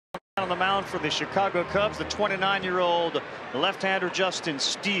the mound for the Chicago Cubs, the 29-year-old left-hander Justin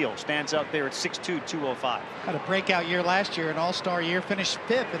Steele stands out there at 6'2", 205. Had a breakout year last year, an all-star year, finished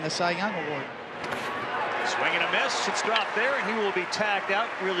 5th in the Cy Young Award. Swing and a miss. It's dropped there, and he will be tagged out.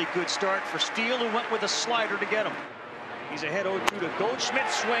 Really good start for Steele, who went with a slider to get him. He's ahead 0-2 to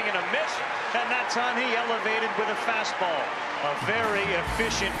Goldschmidt. Swing and a miss, and that time he elevated with a fastball. A very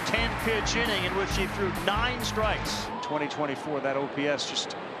efficient 10-pitch inning in which he threw 9 strikes. In 2024, that OPS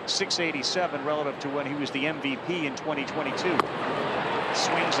just .687 relative to when he was the MVP in 2022.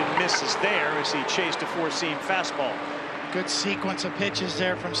 Swings and misses there as he chased a four-seam fastball. Good sequence of pitches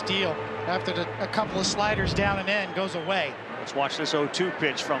there from Steele. After a couple of sliders down and in, goes away. Let's watch this 0-2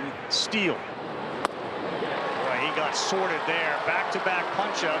 pitch from Steele. He got sorted there. Back-to-back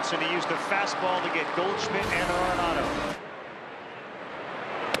punch-outs, and he used the fastball to get Goldschmidt and Arenado.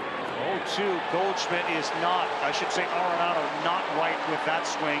 0-2. Goldschmidt is not, I should say Arenado, not right with that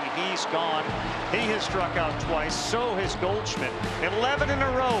swing. He's gone. He has struck out twice. So has Goldschmidt. 11 in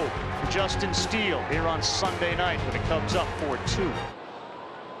a row for Justin Steele here on Sunday night with the Cubs up 4-2.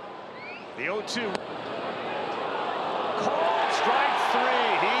 The 0-2. Called strike 3.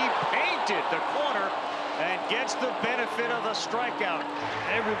 He painted the corner and gets the benefit of the strikeout.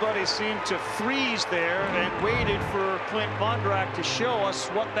 Everybody seemed to freeze there and waited for Clint Bondrak to show us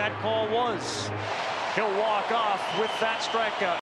what that call was. He'll walk off with that strikeout.